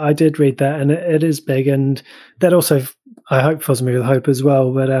 that I did read that, and it is big, and that also I hope fills me with hope as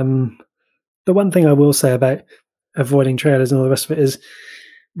well. But the one thing I will say about avoiding trailers and all the rest of it is,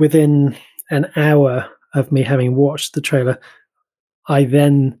 within an hour of me having watched the trailer, I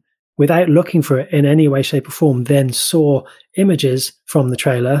then, without looking for it in any way, shape or form, then saw images from the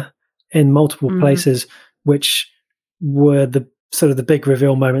trailer in multiple places, which were the sort of the big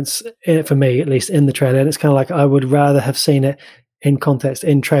reveal moments for me, at least in the trailer. And it's kind of like I would rather have seen it in context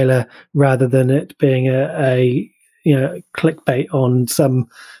in trailer rather than it being a clickbait on some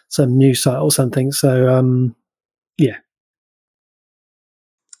news site or something. So yeah,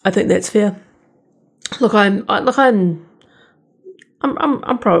 I think that's fair. Look, I'm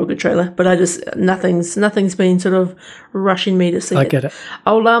pro a good trailer, but I just nothing's been sort of rushing me to see it. I get it.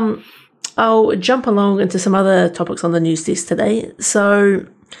 I'll jump along into some other topics on the news desk today. So,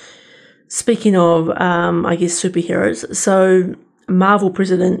 speaking of, I guess, superheroes, so Marvel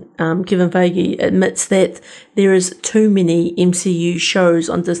president Kevin Feige admits that there is too many MCU shows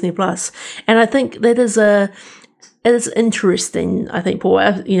on Disney Plus, and I think that it is interesting. I think, Paul,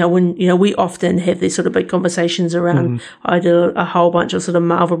 when we often have these sort of big conversations around. I did a whole bunch of sort of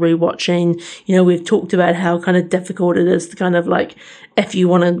Marvel rewatching. We've talked about how kind of difficult it is to kind of like, if you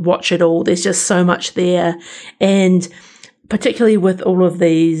want to watch it all, there's just so much there, and particularly with all of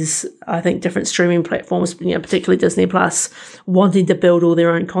these, I think, different streaming platforms, particularly Disney Plus, wanting to build all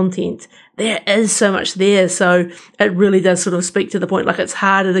their own content. There is so much there. So it really does sort of speak to the point. Like, it's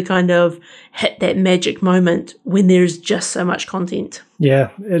harder to kind of hit that magic moment when there's just so much content.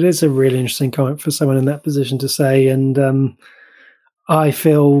 Yeah, it is a really interesting comment for someone in that position to say. And I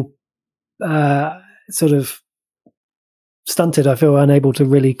feel sort of stunted. I feel unable to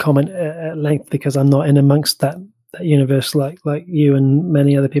really comment at length because I'm not in amongst that universe like you and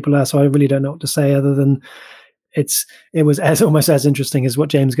many other people are. So I really don't know what to say other than it was almost as interesting as what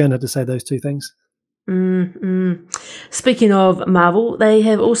James Gunn had to say, those two things. Speaking of Marvel, they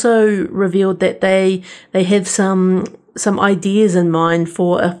have also revealed that they have some ideas in mind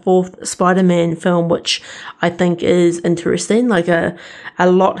for a fourth Spider-Man film, which I think is interesting. Like a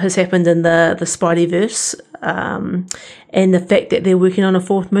lot has happened in the Spideyverse, and the fact that they're working on a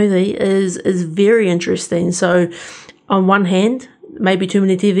fourth movie is very interesting. So on one hand, maybe too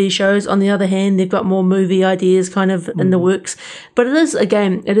many TV shows. On the other hand, they've got more movie ideas kind of in the works. But it is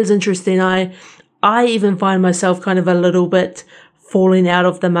interesting. I even find myself kind of a little bit falling out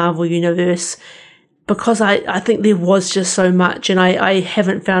of the Marvel universe because I think there was just so much, and I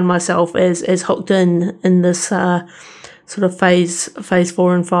haven't found myself as hooked in this sort of phase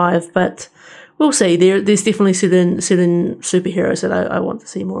 4 and 5. But we'll see. There's definitely certain superheroes that I want to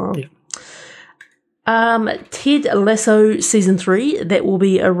see more of. Yeah. Ted Lasso season 3 that will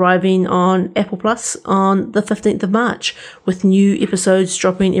be arriving on Apple Plus on the 15th of March, with new episodes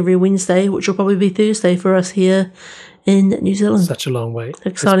dropping every Wednesday, which will probably be Thursday for us here in New Zealand. Such a long wait.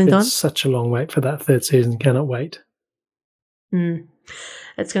 Exciting time. Such a long wait for that third season. Cannot wait.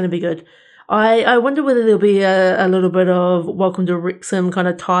 It's going to be good. I wonder whether there'll be a little bit of Welcome to Wrexham kind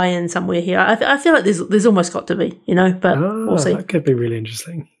of tie-in somewhere here. I feel like there's almost got to be, but we'll see. That could be really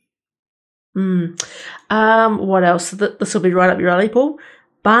interesting. What else? This will be right up your alley, Paul.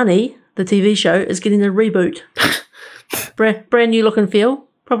 Barney, the TV show, is getting a reboot. Brand new look and feel,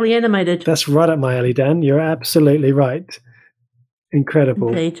 probably animated. That's right up my alley, Dan. You're absolutely right.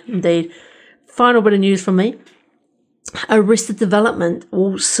 Incredible. Indeed. Final bit of news from me. Arrested Development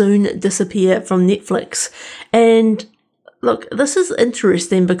will soon disappear from Netflix. And look, this is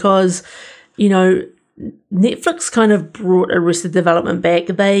interesting because, Netflix kind of brought Arrested Development back.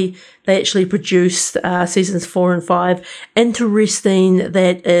 They actually produced seasons 4 and 5. Interesting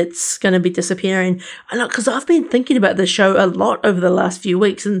that it's going to be disappearing. And because I've been thinking about this show a lot over the last few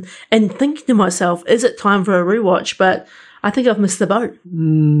weeks and thinking to myself, is it time for a rewatch? But I think I've missed the boat.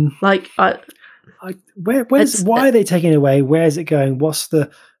 Why are they taking it away? Where is it going?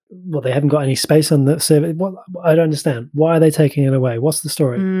 They haven't got any space on the server. I don't understand. Why are they taking it away? What's the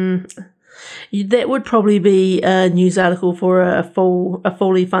story? That would probably be a news article for a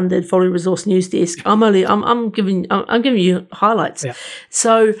fully funded, fully resourced news desk. I'm giving you highlights. Yeah.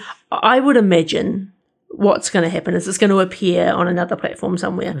 So I would imagine what's going to happen is it's going to appear on another platform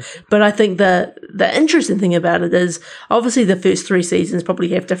somewhere. Okay. But I think the interesting thing about it is obviously the first 3 seasons probably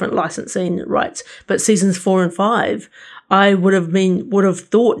have different licensing rights, but seasons 4 and 5, I would have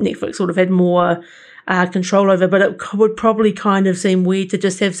thought Netflix would have had more control over, but it would probably kind of seem weird to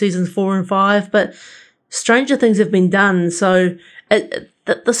just have seasons 4 and 5. But stranger things have been done, so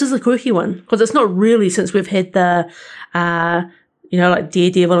this is a quirky one because it's not really since we've had the like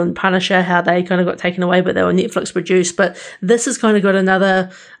Daredevil and Punisher, how they kind of got taken away, but they were Netflix produced. But this has kind of got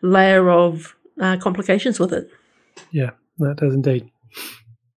another layer of complications with it. Yeah, that does indeed.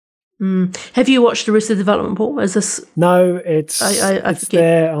 Have you watched Arrested Development, Paul? Is this? No, it's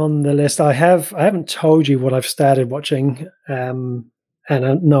there on the list. I haven't told you what I've started watching, and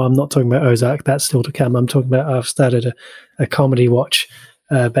no, I'm not talking about Ozark. That's still to come. I'm talking about I've started a comedy watch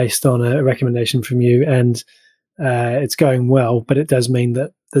based on a recommendation from you, and it's going well. But it does mean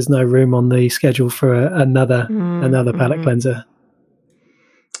that there's no room on the schedule for another palate cleanser.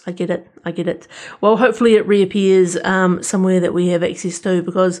 I get it. Well, hopefully it reappears somewhere that we have access to,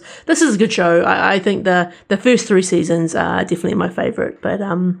 because this is a good show. I think the first 3 seasons are definitely my favourite. But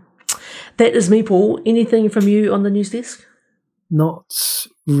that is me, Paul. Anything from you on the news desk? Not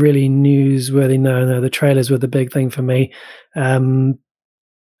really newsworthy. No. The trailers were the big thing for me.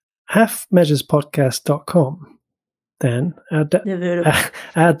 halfmeasurespodcast.com, Dan, Never heard of it.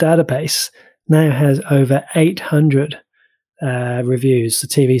 Our database now has over 800 reviews, the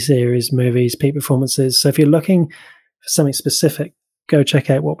TV series, movies, peak performances. So if you're looking for something specific, go check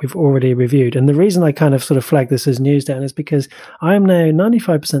out what we've already reviewed. And the reason I kind of sort of flag this as news, Dan, is because I am now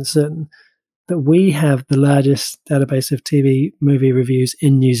 95% certain that we have the largest database of TV movie reviews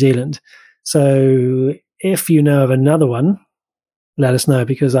in New Zealand. So if you know of another one, let us know,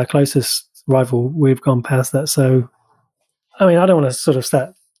 because our closest rival, we've gone past that. So, I mean, I don't want to sort of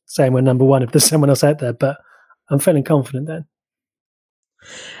start saying we're number one if there's someone else out there, but I'm feeling confident then.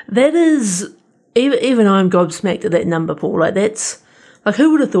 That is, even I'm gobsmacked at that number, Paul. Like, that's, like,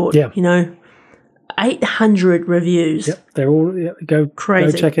 who would have thought, 800 reviews. Yep, they're all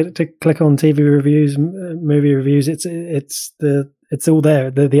crazy. Go check it. To click on TV reviews, movie reviews. It's all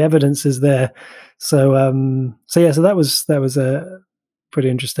there. The evidence is there. So that was pretty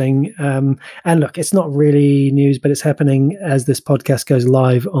interesting. And look, it's not really news, but it's happening as this podcast goes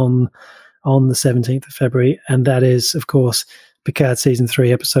live on the 17th of February, and that is, of course, Picard season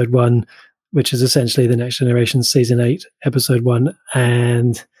 3, episode 1, which is essentially the Next Generation season 8, episode 1,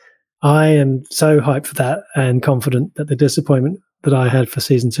 and I am so hyped for that and confident that the disappointment that I had for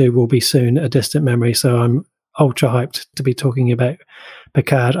season 2 will be soon a distant memory. So I'm ultra hyped to be talking about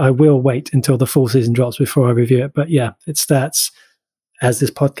Picard. I will wait until the full season drops before I review it. But yeah, it starts as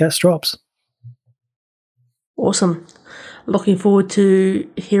this podcast drops. Awesome. Looking forward to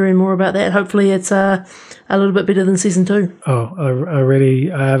hearing more about that. Hopefully it's a little bit better than season 2. Oh, I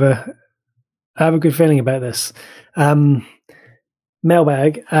have a good feeling about this.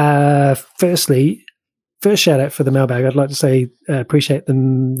 Mailbag. First shout out for the mailbag. I'd like to say appreciate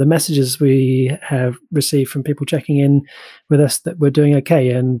the messages we have received from people checking in with us that we're doing okay,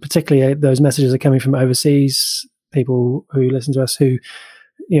 and particularly those messages are coming from overseas people who listen to us who,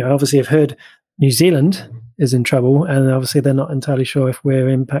 obviously have heard New Zealand is in trouble, and obviously they're not entirely sure if we're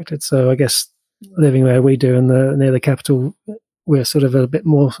impacted. So I guess living where we do near the capital, we're sort of a bit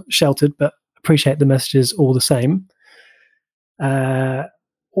more sheltered, but appreciate the messages all the same.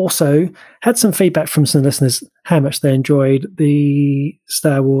 Also had some feedback from some listeners how much they enjoyed the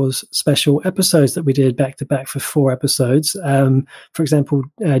Star Wars special episodes that we did back to back for 4 episodes. For example,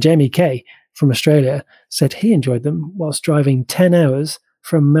 Jamie K from Australia said he enjoyed them whilst driving 10 hours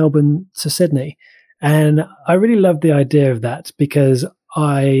from Melbourne to Sydney. And I really love the idea of that, because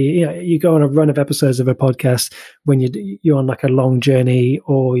you go on a run of episodes of a podcast when you're on like a long journey,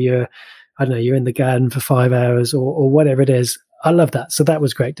 or you're in the garden for 5 hours or whatever it is. I love that. So that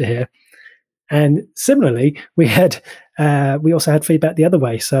was great to hear. And similarly, we also had feedback the other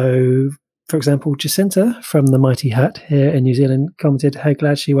way. So, for example, Jacinta from the Mighty Hut here in New Zealand commented how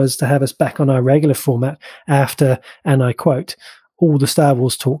glad she was to have us back on our regular format after, and I quote, all the Star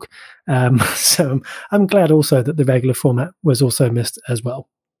Wars talk. So I'm glad also that the regular format was also missed as well.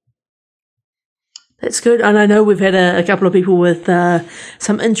 That's good. And I know we've had a couple of people with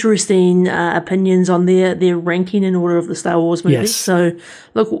some interesting opinions on their ranking in order of the Star Wars movies. Yes. So,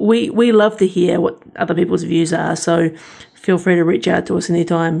 look, we love to hear what other people's views are. So feel free to reach out to us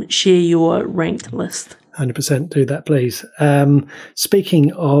anytime. Share your ranked list. 100% do that, please.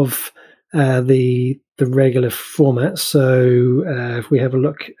 Speaking of the regular format, so if we have a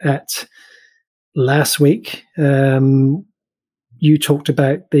look at last week, you talked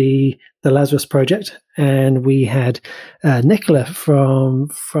about the Lazarus Project, and we had Nicola from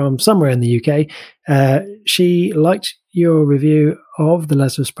somewhere in the UK. She liked your review of the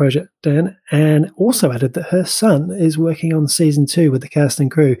Lazarus Project, Dan, and also added that her son is working on season 2 with the cast and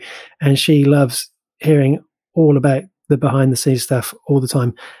crew, and she loves hearing all about the behind the scenes stuff all the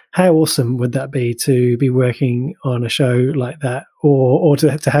time. How awesome would that be to be working on a show like that, or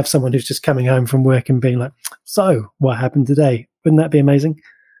to have someone who's just coming home from work and being like, so what happened today? Wouldn't that be amazing?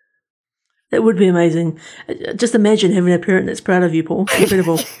 That would be amazing. Just imagine having a parent that's proud of you, Paul.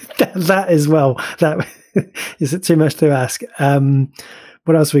 Incredible. That as well. That is it too much to ask?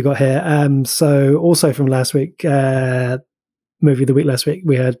 What else have we got here? So also from last week, movie of the week last week,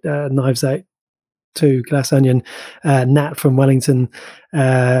 we had Knives Out 2, Glass Onion. Nat from Wellington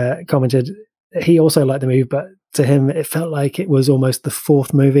commented he also liked the movie, but to him it felt like it was almost the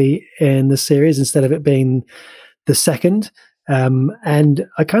 4th movie in the series instead of it being the 2nd. And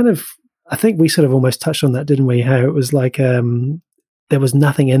I think we sort of almost touched on that, didn't we? How it was like there was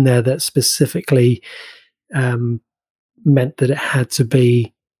nothing in there that specifically meant that it had to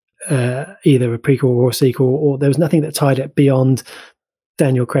be either a prequel or a sequel, or there was nothing that tied it beyond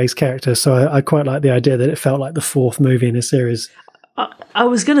Daniel Craig's character. So I quite like the idea that it felt like the fourth movie in a series. I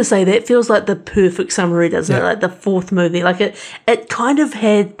was going to say that feels like the perfect summary, doesn't it? Like the fourth movie. Like it kind of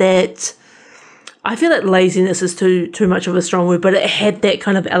had that. I feel like laziness is too much of a strong word, but it had that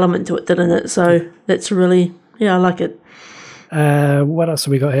kind of element to it, didn't it? So that's really, I like it. What else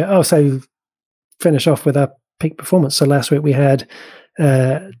have we got here? Oh, so finish off with our peak performance. So last week we had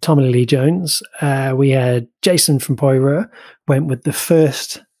Tommy Lee Jones. We had Jason from Poirot, went with the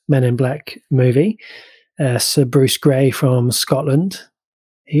first Men in Black movie. Sir Bruce Gray from Scotland.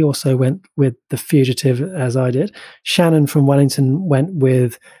 He also went with The Fugitive, as I did. Shannon from Wellington went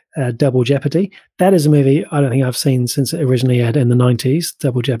with Double Jeopardy. That is a movie I don't think I've seen since it originally aired in the 90s,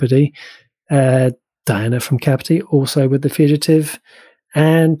 Double Jeopardy. Diana from Capity, also with The Fugitive.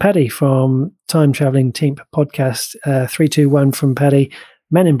 And Paddy from Time Traveling Team Podcast, 321 from Paddy.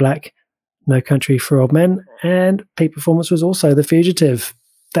 Men in Black, No Country for Old Men. And peak performance was also The Fugitive.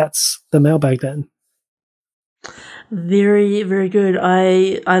 That's the mailbag then. Very, very good.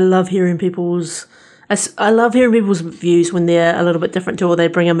 I love hearing people's views when they're a little bit different too, or they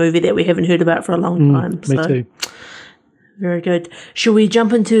bring a movie that we haven't heard about for a long time. Me too. Very good. Shall we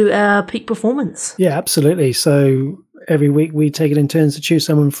jump into our peak performance? Yeah, absolutely. So every week we take it in turns to choose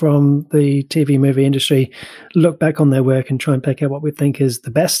someone from the TV movie industry, look back on their work and try and pick out what we think is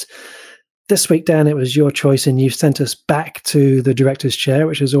the best. This week, Dan, it was your choice and you've sent us back to the director's chair,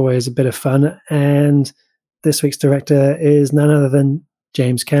 which is always a bit of fun. And this week's director is none other than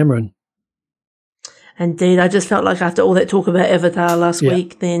James Cameron. Indeed, I just felt like after all that talk about Avatar last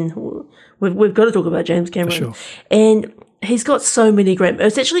week, then we've got to talk about James Cameron. For sure. And he's got so many great.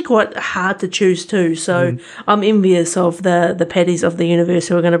 It's actually quite hard to choose too. So I'm envious of the Paddies of the universe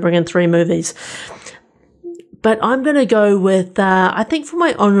who are going to bring in 3 movies. But I'm going to go with, I think for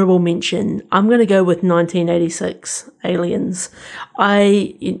my honourable mention, I'm going to go with 1986 Aliens.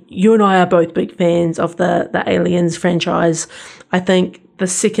 You and I are both big fans of the Aliens franchise. I think the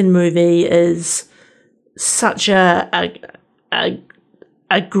second movie is such a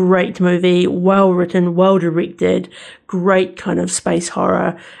great movie, well written, well directed, great kind of space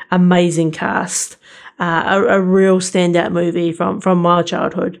horror, amazing cast, a real standout movie from my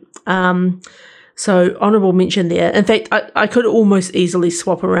childhood. So honourable mention there. In fact, I could almost easily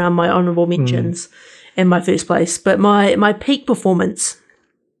swap around my honourable mentions in my first place. But my peak performance,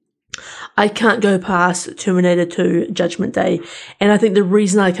 I can't go past Terminator 2 Judgment Day. And I think the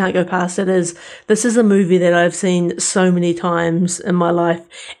reason I can't go past it is this is a movie that I've seen so many times in my life,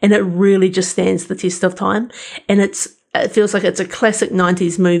 and it really just stands the test of time. And it feels like it's a classic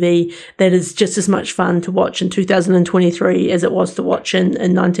 90s movie that is just as much fun to watch in 2023 as it was to watch in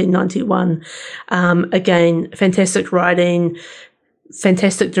 1991. Again, fantastic writing,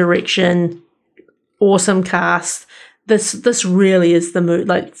 fantastic direction, awesome cast. This really is the movie,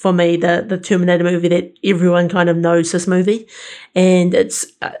 like for me, the Terminator movie that everyone kind of knows this movie. And it's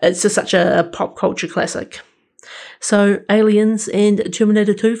just such a pop culture classic. So Aliens and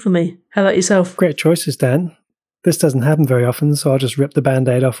Terminator 2 for me. How about yourself? Great choices, Dan. This doesn't happen very often, so I'll just rip the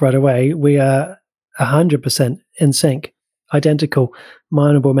Band-Aid off right away. We are 100% in sync, identical. My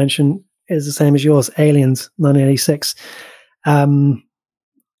honorable mention is the same as yours, Aliens, 1986.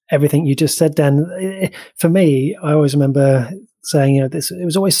 Everything you just said, Dan. For me, I always remember saying, it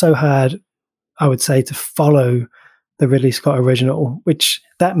was always so hard, I would say, to follow the Ridley Scott original, which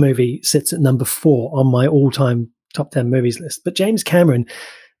that movie sits at number 4 on my all-time top 10 movies list. But James Cameron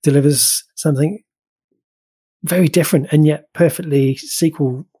delivers something very different and yet perfectly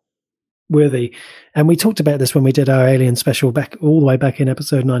sequel worthy. And we talked about this when we did our Alien special back all the way back in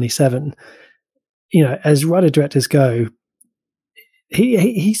episode 97. As writer directors go,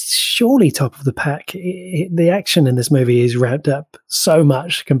 he's surely top of the pack. The action in this movie is ramped up so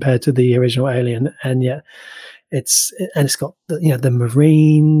much compared to the original Alien, and yet it's got the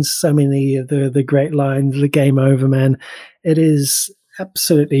Marines, so many of the great lines, the game over, man. It is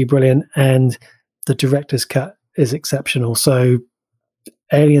absolutely brilliant, and the director's cut is exceptional. So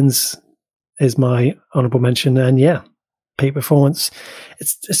Aliens is my honorable mention, and peak performance.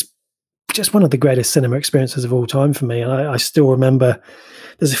 It's just one of the greatest cinema experiences of all time for me. And I still remember,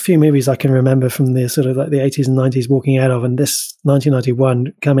 there's a few movies I can remember from the sort of like the 80s and 90s walking out of, and this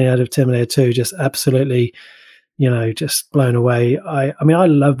 1991 coming out of Terminator 2 just absolutely, just blown away. I mean, I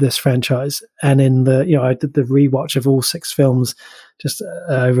love this franchise. And in I did the rewatch of all 6 films just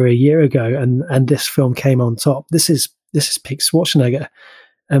over a year ago, and this film came on top. This is peak Schwarzenegger.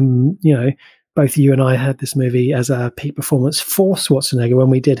 both you and I had this movie as a peak performance for Schwarzenegger when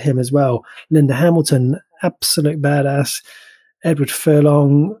we did him as well. Linda Hamilton, absolute badass. Edward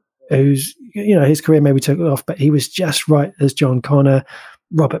Furlong, who's, his career maybe took off, but he was just right as John Connor.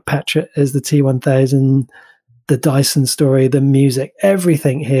 Robert Patrick as the T-1000, the Dyson story, the music,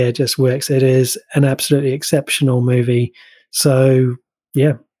 everything here just works. It is an absolutely exceptional movie. So,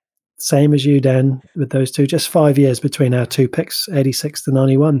 yeah, same as you, Dan, with those two. Just 5 years between our two picks, 86 to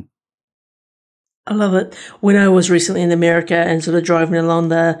 91. I love it. When I was recently in America and sort of driving along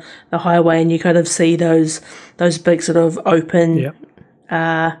the highway, and you kind of see those big sort of open,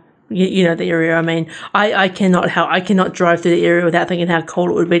 the area. I mean, I cannot drive through the area without thinking how cool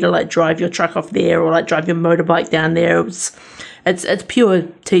it would be to like drive your truck off there or like drive your motorbike down there. It's pure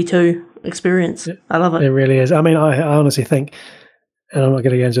T2 experience. I love it. It really is. I mean, I honestly think, and I'm not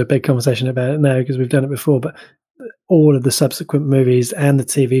going to get into a big conversation about it now because we've done it before, but all of the subsequent movies and the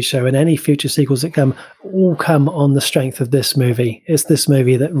TV show and any future sequels that come all come on the strength of this movie. It's this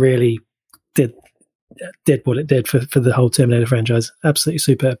movie that really did what it did for the whole Terminator franchise. Absolutely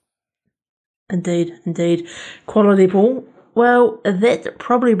superb. Indeed. Quality, Paul. Well, that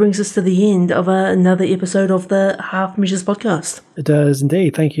probably brings us to the end of another episode of the Half Measures podcast. It does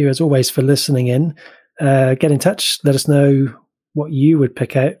indeed. Thank you, as always, for listening in. Get in touch. Let us know what you would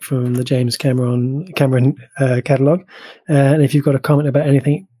pick out from the James Cameron catalogue. And if you've got a comment about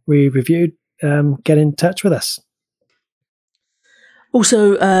anything we reviewed, get in touch with us.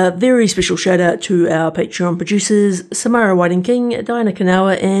 Also, a very special shout out to our Patreon producers, Samara Whiting-King, Diana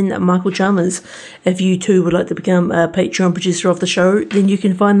Kanawa, and Michael Chalmers. If you too would like to become a Patreon producer of the show, then you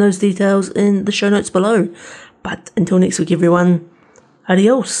can find those details in the show notes below. But until next week, everyone,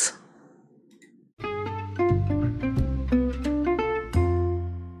 adios.